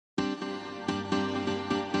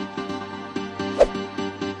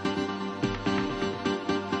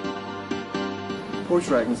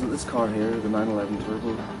Porsche reckons that this car here, the 911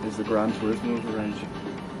 Turbo, is the Gran Turismo of the range.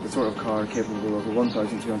 The sort of car capable of a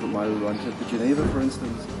 1,200 mile round trip to Geneva, for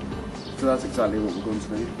instance. So that's exactly what we're going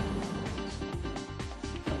to need.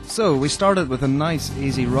 So we started with a nice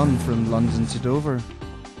easy run from London to Dover,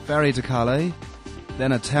 ferry to Calais,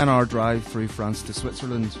 then a 10-hour drive through France to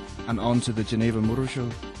Switzerland and on to the Geneva Motor Show.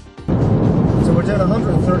 So we're doing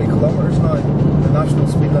 130 kilometres now, the national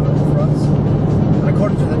speed limit in France. And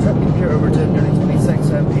according to the trip computer, we're doing nearly 26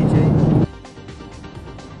 mpg.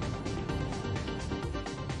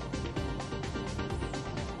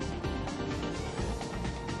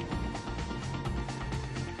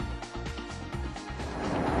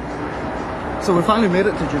 So we finally made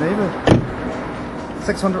it to Geneva.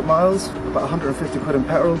 600 miles, about 150 quid in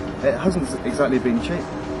petrol. It hasn't exactly been cheap.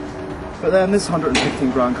 But then this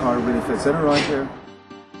 115 grand car really fits in around here.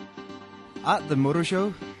 At the motor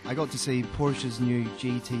show, I got to see Porsche's new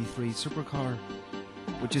GT3 supercar,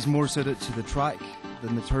 which is more suited to the track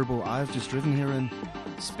than the turbo I've just driven here in.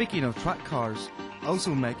 Speaking of track cars,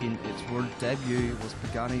 also making its world debut was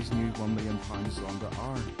Pagani's new £1 million Lambda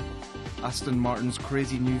R, Aston Martin's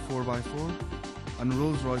crazy new 4x4, and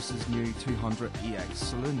Rolls-Royce's new 200 EX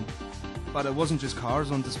Saloon. But it wasn't just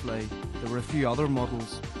cars on display, there were a few other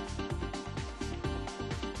models.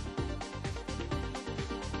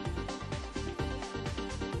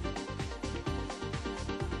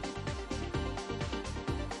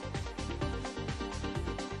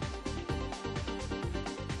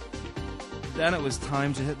 Then it was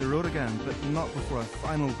time to hit the road again, but not before a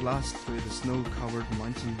final blast through the snow-covered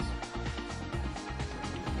mountains.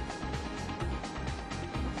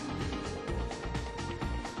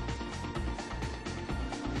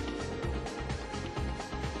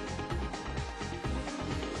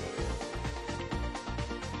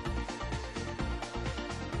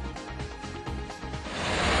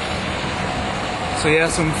 So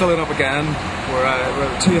yes, I'm filling up again. We're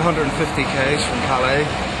at 250 k's from Calais.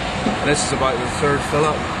 And this is about the third fill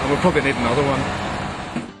up, and we'll probably need another one.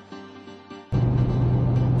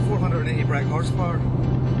 480 brake horsepower,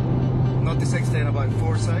 0 to 60 in about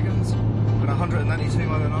 4 seconds, and 192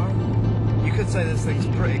 miles an hour. You could say this thing's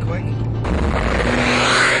pretty quick.